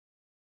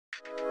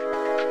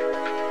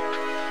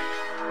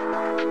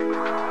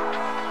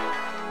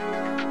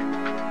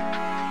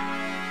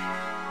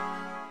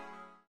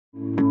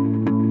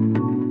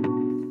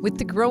With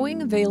the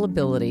growing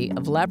availability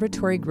of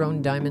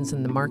laboratory-grown diamonds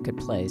in the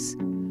marketplace,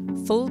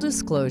 full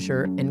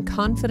disclosure and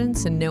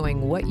confidence in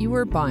knowing what you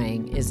are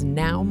buying is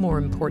now more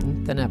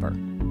important than ever.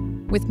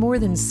 With more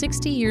than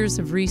 60 years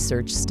of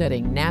research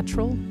studying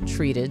natural,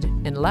 treated,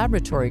 and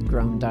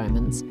laboratory-grown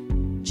diamonds,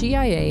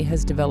 GIA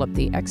has developed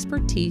the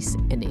expertise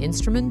and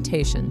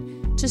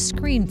instrumentation to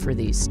screen for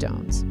these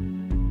stones.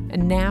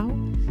 And now,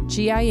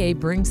 GIA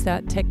brings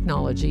that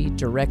technology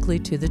directly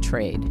to the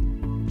trade.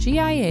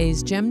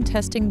 GIA's gem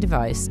testing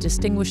device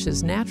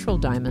distinguishes natural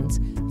diamonds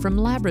from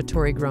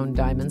laboratory-grown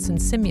diamonds and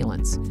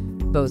simulants,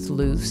 both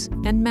loose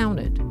and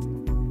mounted.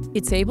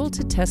 It's able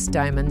to test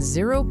diamonds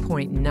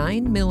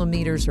 0.9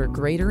 millimeters or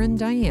greater in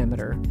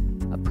diameter,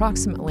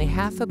 approximately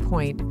half a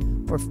point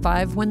or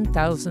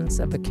 5/1000ths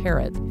of a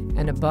carat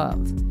and above,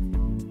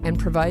 and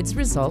provides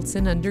results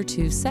in under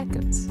 2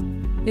 seconds.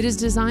 It is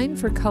designed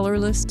for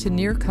colorless to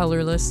near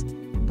colorless,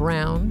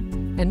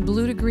 brown, and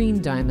blue to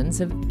green diamonds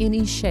of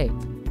any shape.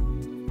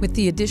 With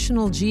the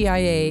additional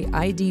GIA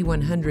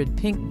iD100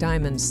 pink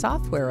diamond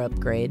software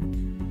upgrade,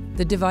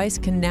 the device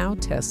can now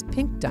test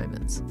pink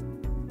diamonds.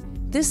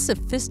 This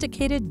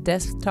sophisticated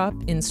desktop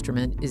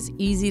instrument is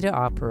easy to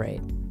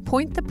operate.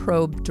 Point the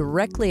probe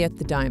directly at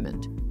the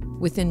diamond.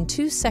 Within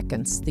 2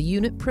 seconds, the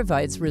unit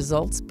provides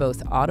results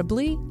both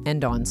audibly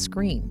and on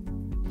screen.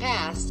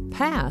 Pass.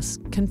 Pass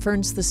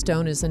confirms the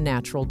stone is a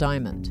natural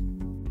diamond.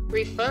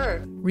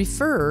 Refer.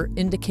 Refer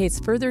indicates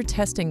further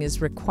testing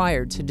is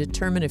required to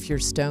determine if your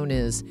stone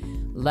is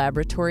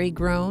laboratory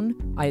grown,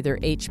 either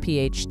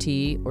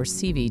HPHT or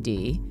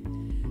CVD,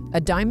 a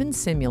diamond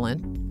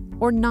simulant,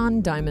 or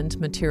non-diamond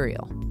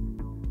material.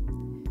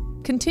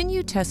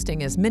 Continue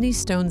testing as many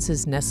stones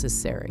as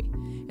necessary,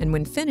 and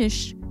when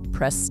finished,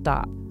 press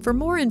stop. For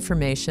more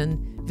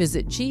information,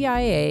 visit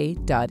gia.edu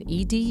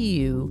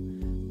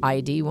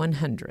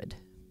iD100.